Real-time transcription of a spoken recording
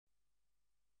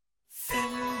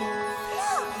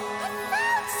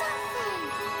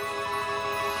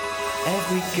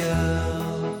Every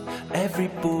girl, every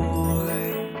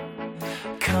boy,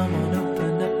 come on,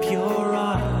 open up your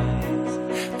eyes.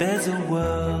 There's a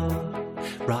world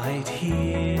right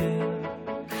here,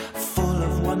 full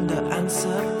of wonder and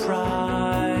surprise.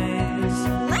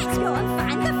 Let's go and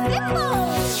find the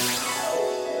Fimbles!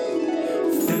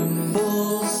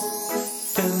 Fimbles,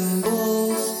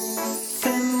 Fimbles,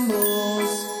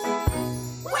 Fimbles.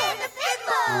 We're the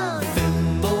Fimbles!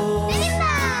 Fimbles,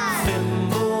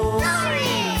 Fimbles,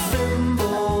 Florrie!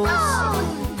 Fimbles. Oh!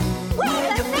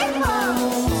 We're the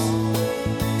Fimbles!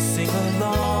 Sing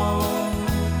along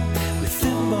with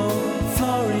Fimbo,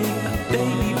 Florrie, and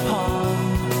baby Pom.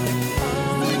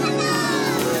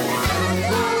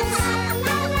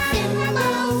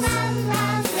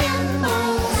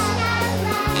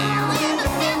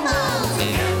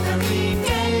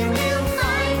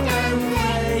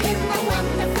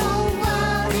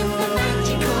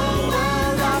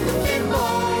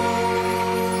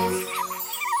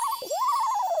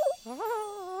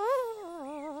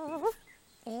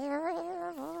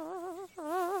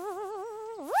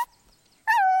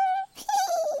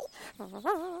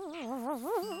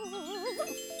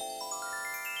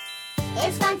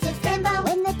 It's fun to Fimbo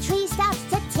when the tree starts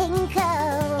to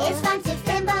tinkle. It's fun to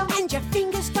Fimbo And your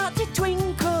fingers start to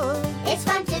twinkle. It's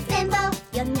fun to Fimbo.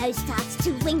 Your nose starts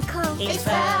to winkle. It's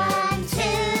fun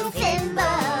to Fimbo.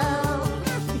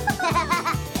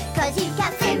 'Cause you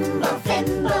can Fimbo,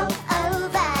 Fimbo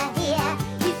over here.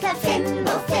 You can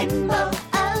Fimbo, Fimbo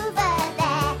over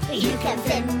there. You can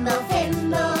Fimbo,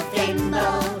 Fimbo, Fimbo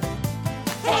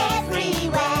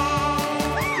everywhere.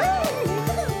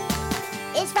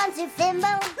 It's fun to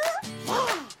Fimbo.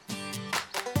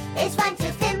 It's fun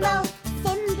to Fimbo.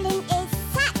 Fimbling is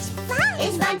such fun.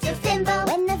 It's fun to Fimbo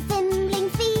when the fimbling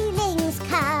feelings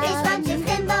come. It's fun to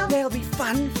Fimbo. There'll be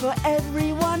fun for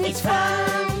everyone. It's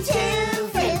fun to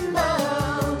Fimbo.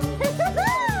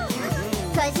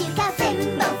 'Cause you can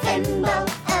Fimbo, Fimbo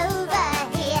over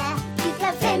here. You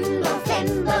can Fimbo,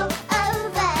 Fimbo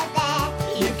over there.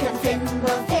 You can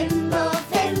Fimbo, Fimbo,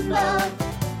 Fimbo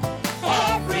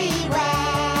everywhere.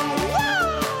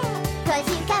 'Cause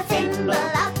you can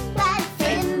Fimble up and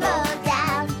Fimble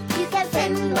down. You can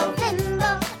Fimble,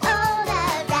 Fimble all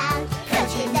around.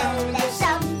 'Cause you know there's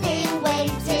something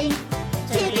waiting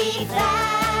to be found.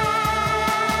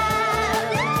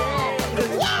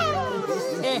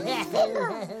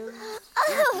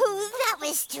 Oh, that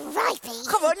was stripy.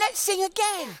 Come on, let's sing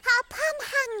again. Pom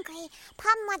hungry.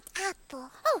 Pom wants apple.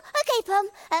 Oh, okay, Pom.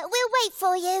 We'll wait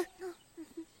for you.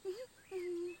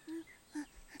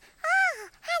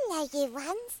 Hello, you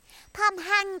ones. Pom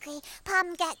hungry.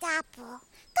 Pom get apple.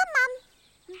 Come on.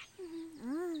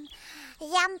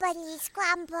 Yumbly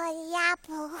scrambly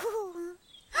apple.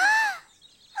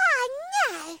 Oh,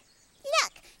 no.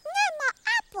 Look, no more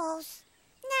apples.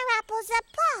 No apples at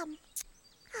Pom.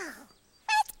 Oh,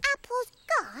 that apple's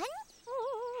gone.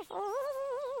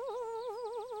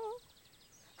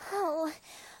 Oh,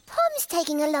 Pom's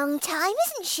taking a long time,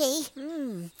 isn't she?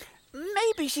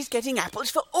 Maybe she's getting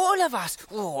apples for all of us.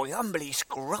 Oh, yumbly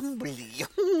scrumbly.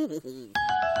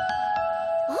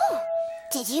 Oh,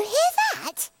 did you hear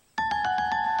that?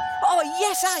 Oh,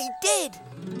 yes, I did.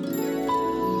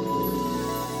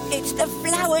 It's the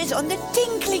flowers on the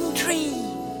tinkling tree.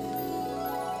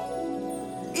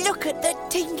 Look at the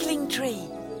tinkling tree.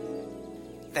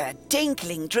 The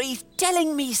tinkling tree's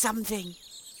telling me something.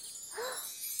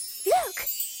 Look,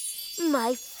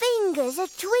 my fingers are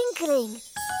twinkling.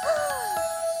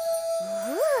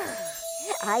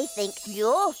 I think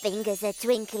your fingers are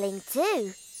twinkling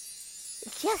too.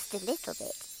 Just a little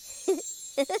bit.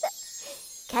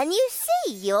 Can you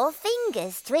see your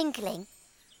fingers twinkling?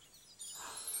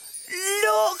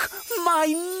 Look, my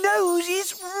nose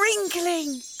is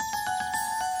wrinkling.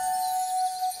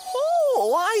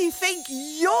 Oh, I think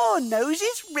your nose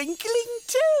is wrinkling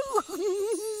too.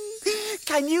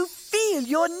 Can you feel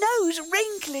your nose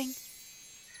wrinkling?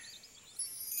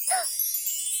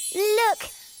 Look,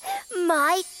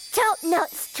 my top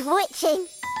knot's twitching.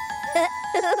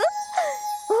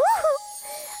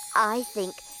 I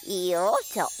think your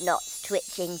top knot's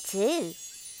twitching too.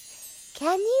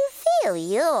 Can you feel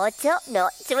your top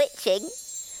knot twitching?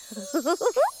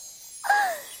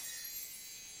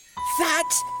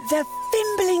 That's the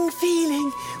fimbling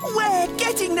feeling. We're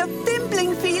getting the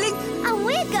fimbling feeling. And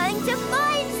we're going to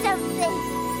find something.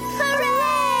 Hooray!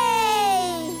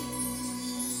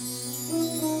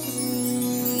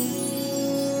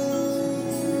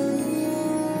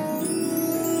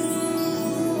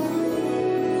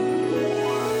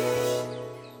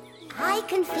 I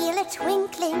can feel a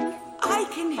twinkling I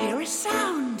can hear a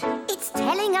sound. It's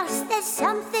telling us there's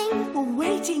something.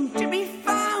 Waiting to be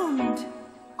found.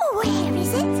 Where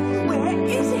is it? Where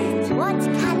is it? What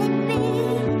can it be?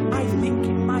 I think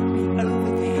it might be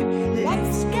over there.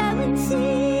 Let's go and see.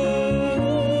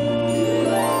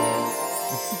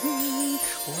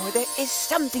 Oh, there is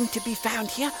something to be found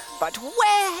here, but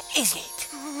where is it?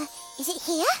 Is it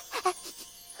here?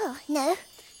 Oh, no.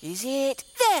 Is it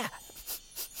there?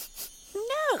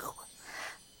 No.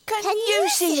 Can Can you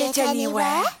see it anywhere?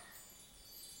 anywhere?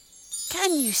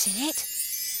 Can you see it?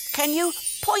 Can you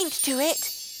point to it?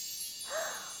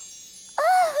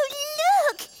 Oh,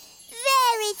 look!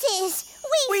 There it is!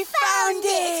 We found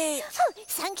it! Oh,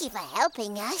 thank you for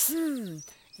helping us.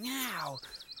 Now,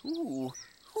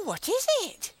 what is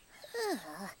it?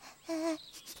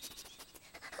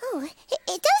 Oh,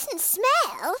 it doesn't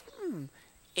smell.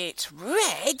 It's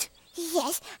red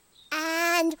Yes,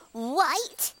 and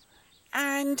white.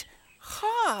 and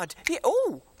hard.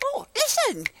 Oh,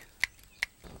 listen!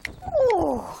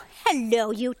 Oh,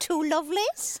 hello, you two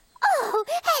lovelies. Oh,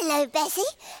 hello, Bessie.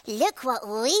 Look what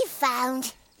we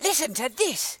found. Listen to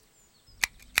this.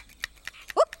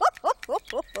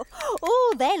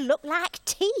 Oh, they look like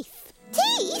teeth.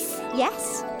 Teeth?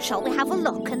 Yes, shall we have a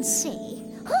look and see?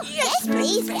 Oh, yes,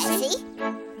 please, Bessie.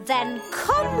 Then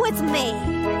come with me.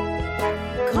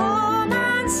 Come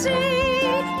and see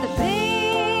the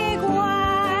big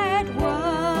wide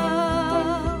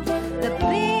world. The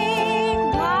big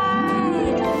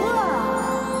wide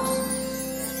world.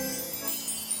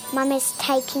 Mum is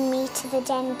taking me to the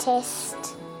dentist.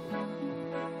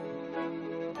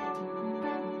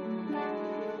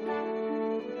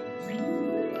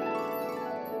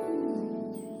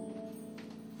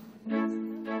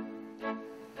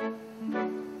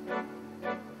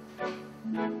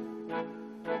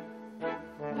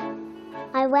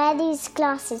 I wear these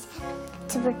glasses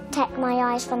to protect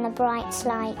my eyes from the bright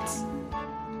lights.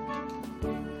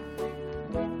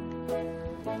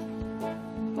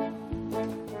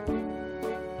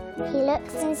 He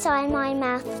looks inside my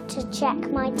mouth to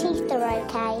check my teeth are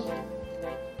okay.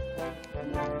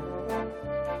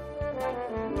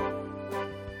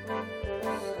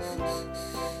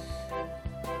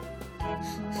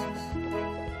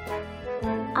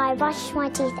 I brush my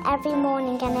teeth every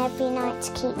morning and every night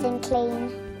to keep them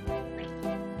clean.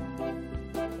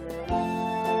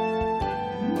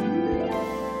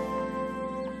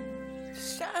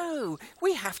 So,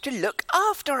 we have to look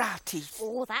after our teeth.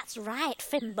 Oh, that's right,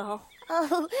 Fimbo.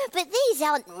 Oh, but these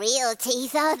aren't real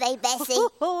teeth, are they, Bessie?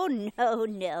 Oh,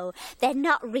 no. They're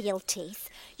not real teeth.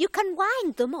 You can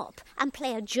wind them up and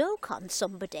play a joke on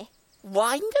somebody.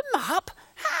 Wind them up?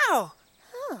 How?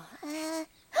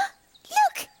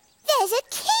 Look! There's a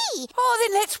key! Oh,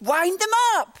 then let's wind them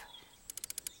up.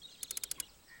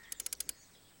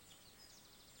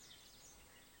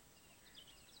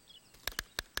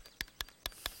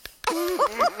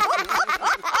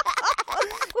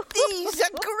 These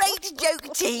are great joke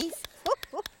teeth.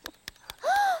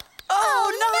 Oh,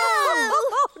 no!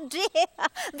 Oh, dear.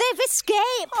 They've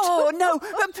escaped. Oh, no.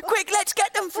 Quick, let's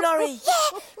get them, Florrie.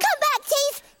 Yeah! Come back,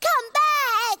 teeth! Come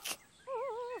back!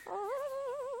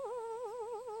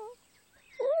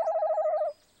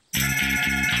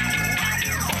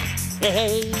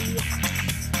 Hey,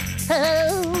 ho,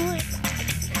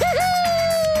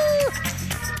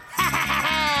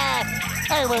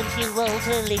 I want you all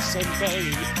to listen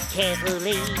very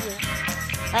carefully.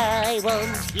 I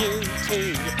want you to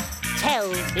tell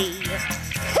me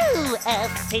who a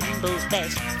Fimble's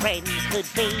best friend could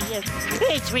be.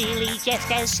 It's really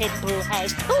just as simple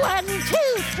as 1, 2,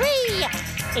 3.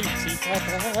 Is it a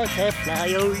butterfly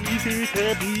or is it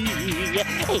a bee?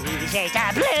 Is it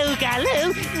a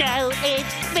bluegaloo? No,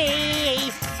 it's me.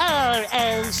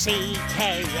 R-O-C-K-I-T.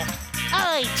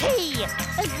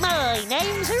 My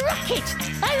name's Rocket.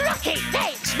 A rocket,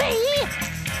 that's me.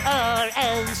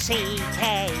 R-O-C-K-I-T.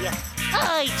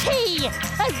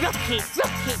 A rocket,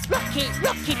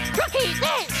 rocket,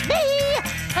 that's me.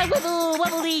 A wibble,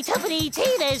 wobbly, tuppity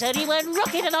tea. There's only one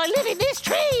rocket and I live in this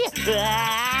tree.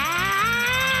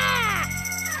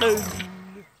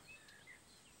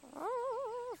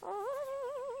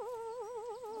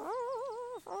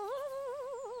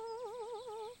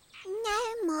 No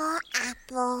more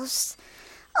apples.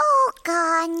 All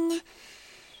gone.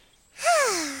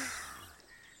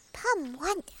 Pom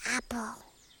want apple.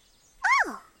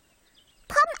 Oh,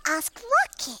 Pom asked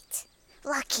Rocket.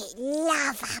 Rocket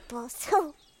love apples.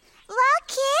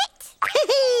 Rocket?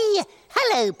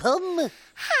 Hello, Pum.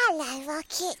 Hello,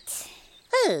 Rocket.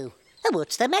 Oh,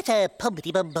 what's the matter,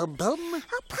 Pumpity-bum-bum-bum?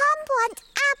 Oh, Pom want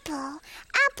apple.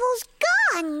 Apple's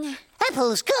gone.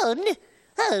 Apple's gone?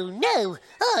 Oh, no.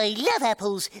 I love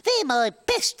apples. They're my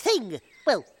best thing.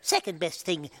 Well, second best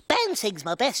thing. Bouncing's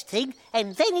my best thing,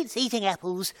 and then it's eating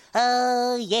apples.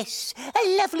 Ah, yes.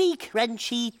 A lovely,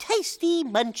 crunchy, tasty,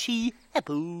 munchy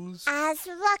apples. Has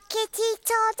Rocket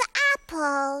eaten all the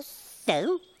apples?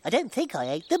 No, I don't think I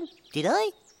ate them. Did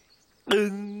I?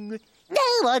 No,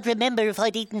 I'd remember if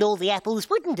I'd eaten all the apples,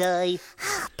 wouldn't I?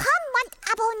 Pom want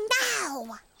apple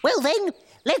now. Well then,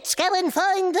 let's go and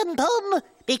find them, Pom,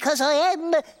 because I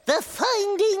am the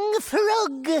Finding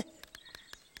Frog.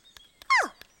 Oh,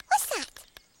 what's that?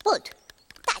 What?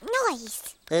 That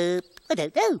noise. I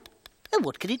don't know.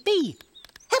 What could it be?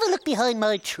 Have a look behind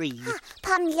my tree.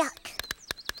 Pom, look.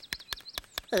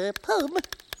 Pom?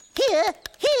 Here!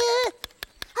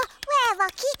 Where,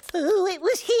 Rocket? Oh, it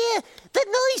was here! The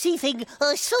noisy thing!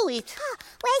 I saw it!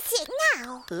 Where's it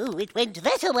now? Oh, it went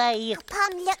that away!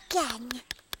 Pom, look again.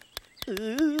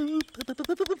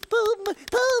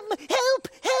 Pom! Help!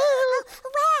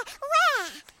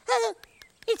 Where?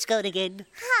 It's gone again.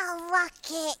 Oh,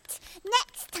 Rocket.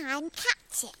 Next time,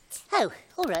 catch it. Oh,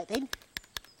 all right then.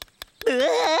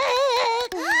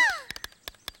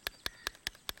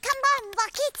 Come on,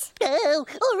 Rocket. Oh,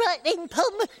 all right then,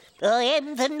 Pom. I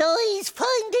am the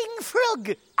noise-finding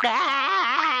frog.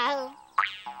 Ah!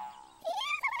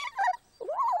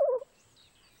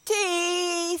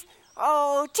 Teeth!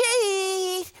 Oh,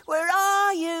 Teeth! Where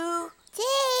are you?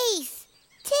 Teeth!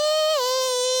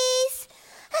 Teeth!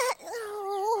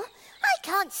 Oh, I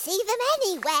can't see them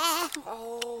anywhere.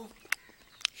 Oh.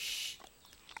 Shh.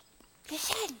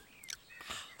 Listen.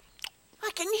 I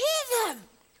can hear them.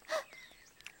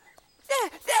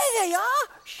 There they are.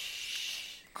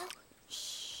 Shh. Oh,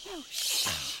 shh. No, shh.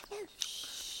 No,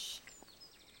 shh.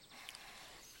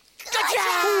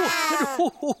 Gotcha!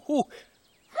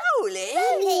 Rolly?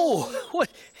 Oh, well,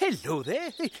 hello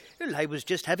there. Well, I was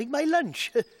just having my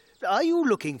lunch. Are you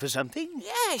looking for something?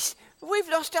 Yes, we've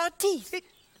lost our teeth.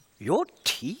 Your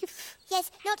teeth?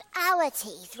 Yes, not our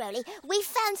teeth, Rolly. We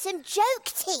found some joke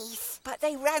teeth. But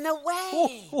they ran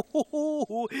away.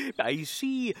 Oh, I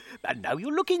see. And now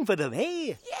you're looking for them,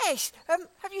 eh? Yes.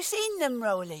 Have you seen them,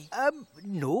 Rolly?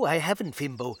 No, I haven't,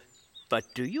 Fimbo.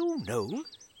 But do you know,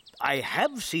 I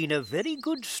have seen a very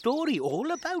good story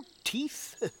all about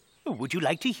teeth. Would you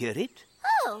like to hear it?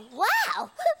 Oh,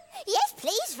 wow. Yes,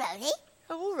 please, Rolly.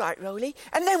 All right, Rolly.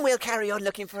 And then we'll carry on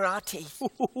looking for our teeth.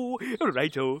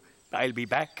 Righto. I'll be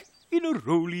back in a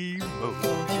roly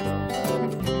moment.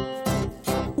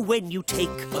 When you take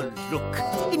a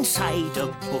look inside a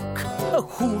book,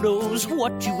 who knows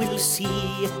what you will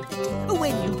see?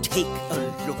 When you take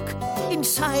a look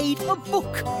inside a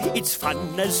book, it's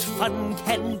fun as fun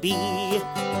can be.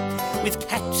 With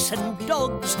cats and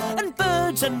dogs and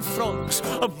birds and frogs,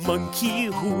 a monkey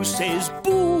who says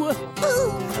boo,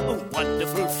 boo.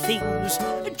 Wonderful things,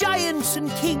 giants and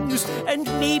kings, and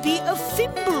maybe a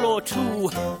fimble or two.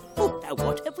 Oh, now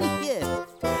what have we here?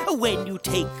 When you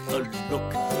take a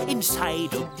look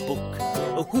inside a book,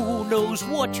 who knows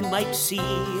what you might see?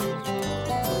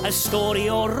 A story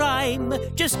or rhyme,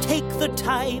 just take the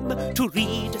time to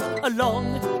read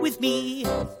along with me.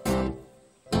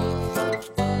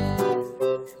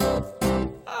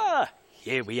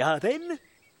 Here we are then.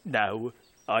 Now,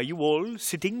 are you all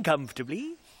sitting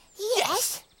comfortably?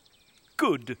 Yes.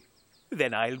 Good.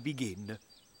 Then I'll begin.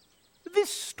 This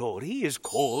story is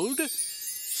called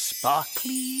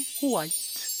Sparkly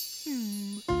White.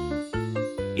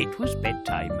 It was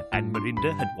bedtime and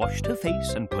Mirinda had washed her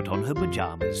face and put on her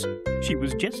pyjamas. She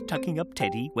was just tucking up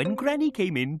Teddy when Granny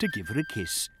came in to give her a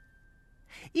kiss.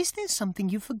 Is there something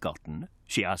you've forgotten?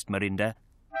 She asked Mirinda.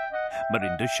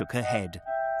 Mirinda shook her head.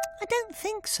 I don't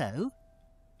think so.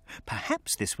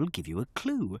 Perhaps this will give you a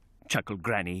clue, chuckled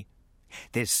Granny.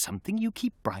 There's something you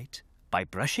keep bright by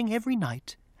brushing every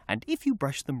night, and if you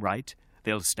brush them right,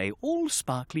 they'll stay all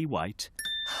sparkly white.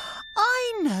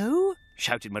 I know,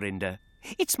 shouted Mirinda.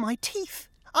 It's my teeth.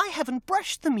 I haven't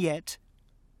brushed them yet.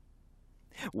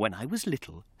 When I was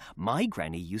little, my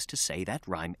Granny used to say that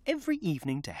rhyme every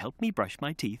evening to help me brush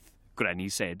my teeth, Granny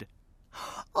said.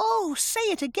 Oh, say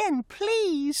it again,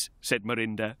 please, said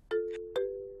Mirinda.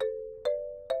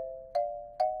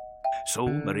 So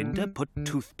Mirinda put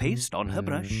toothpaste on her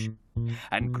brush,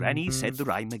 and Granny said the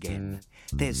rhyme again.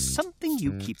 There's something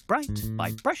you keep bright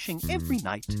by brushing every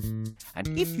night, and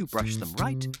if you brush them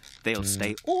right, they'll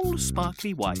stay all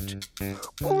sparkly white.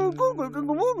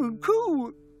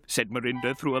 Said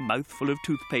Mirinda through a mouthful of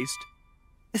toothpaste.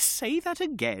 Say that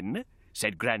again,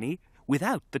 said Granny,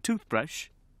 without the toothbrush.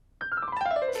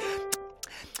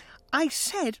 I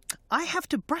said I have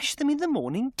to brush them in the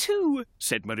morning too,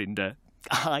 said Mirinda.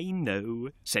 I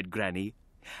know, said Granny.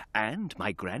 And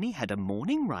my granny had a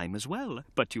morning rhyme as well,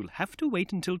 but you'll have to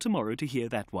wait until tomorrow to hear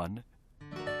that one.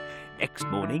 Next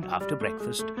morning, after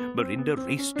breakfast, Mirinda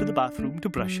raced to the bathroom to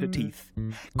brush her teeth.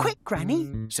 "Quick, Granny,"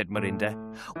 said Mirinda.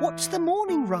 "What's the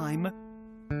morning rhyme?"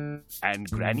 And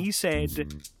Granny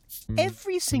said,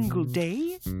 "Every single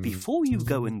day, before you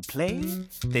go and play,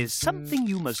 there's something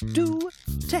you must do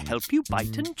to help you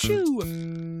bite and chew."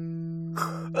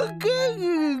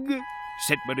 "Gang,"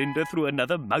 said Mirinda through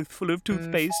another mouthful of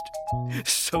toothpaste.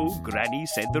 So Granny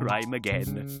said the rhyme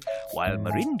again, while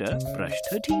Mirinda brushed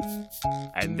her teeth.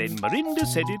 And then Mirinda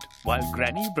said it while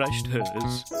Granny brushed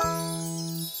hers.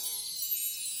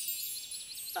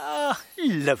 Ah,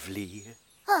 lovely.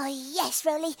 Oh, yes,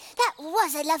 Rolly, that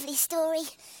was a lovely story.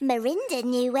 Mirinda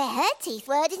knew where her teeth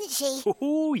were, didn't she?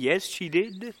 Oh, yes, she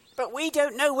did. But we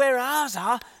don't know where ours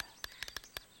are.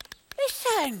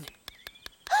 Listen.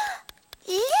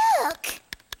 Look!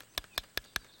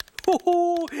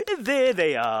 Oh, there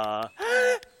they are.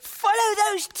 Follow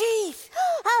those teeth.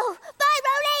 Oh, bye,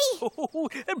 Rolly! Oh,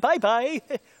 bye-bye.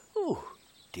 Oh,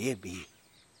 dear me.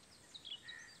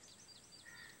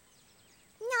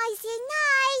 Nicey,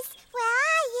 nice. Where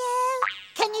are you?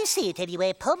 Can you see it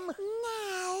anywhere, Pum?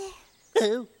 No.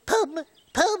 Oh, Pum,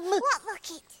 Pum, What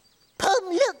bucket? Pum,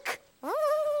 look.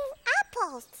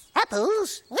 Apples.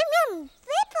 Apples? Ribble.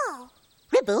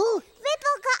 Ribble?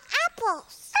 Ribble got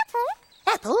apples.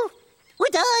 Apple?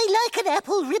 Would I like an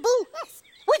apple, Ribble? Yes.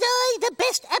 Would I, the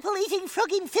best apple-eating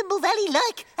frog in Fimble Valley,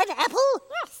 like an apple?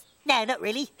 Yes. No, not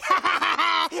really.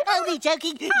 Only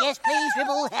joking. Yes, please,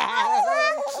 Ribble.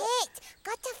 Kit,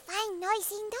 got to find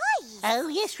Nicey nice. Oh,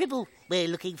 yes, Ribble. We're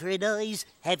looking for a noise.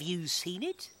 Have you seen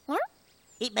it? Huh?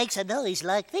 It makes a noise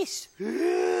like this.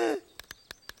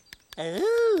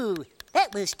 Oh,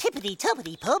 that was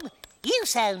tippity-toppity, Pum. You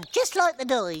sound just like the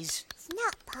noise. It's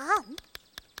not Pom.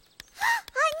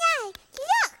 Oh, no,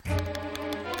 look.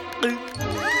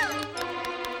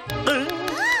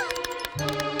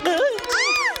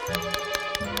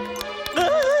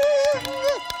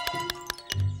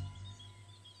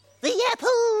 The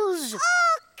apples!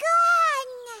 Oh,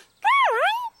 gone.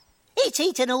 Gone? It's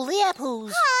eaten all the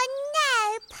apples. Oh,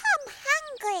 no, Pom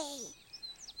hungry.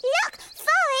 Look,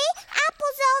 Florrie,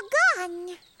 apples are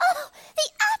gone. Oh, the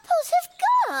apples have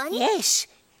gone? Yes,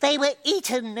 they were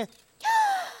eaten.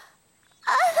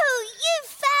 Oh, you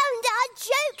found our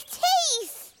joke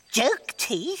teeth. Joke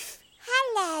teeth?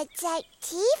 Hello, joke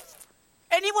teeth.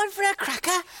 Anyone for a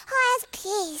cracker? Oh, yes,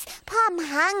 please. Pom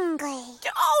hungry.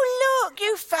 Oh, look,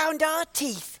 you found our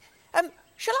teeth.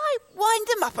 Shall I wind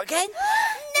them up again?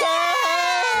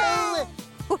 No!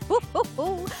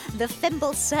 The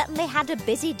Fimbles certainly had a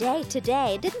busy day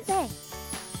today, didn't they?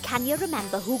 Can you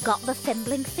remember who got the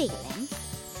fimbling feeling?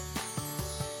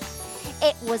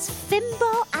 It was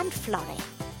Fimbo and Florrie,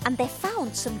 and they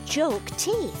found some joke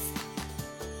teeth.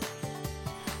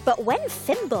 But when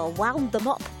Fimbo wound them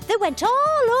up, they went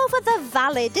all over the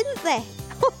valley, didn't they?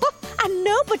 And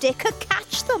nobody could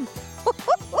catch them.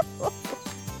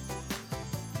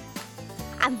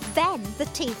 And then the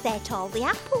teeth ate all the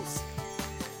apples.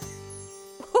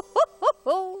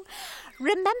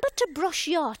 Remember to brush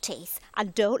your teeth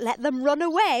and don't let them run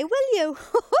away, will you?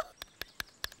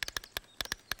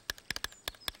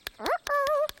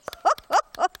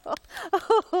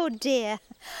 Oh dear.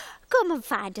 Come and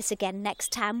find us again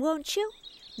next time, won't you?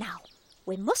 Now,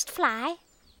 we must fly.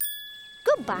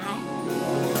 Goodbye.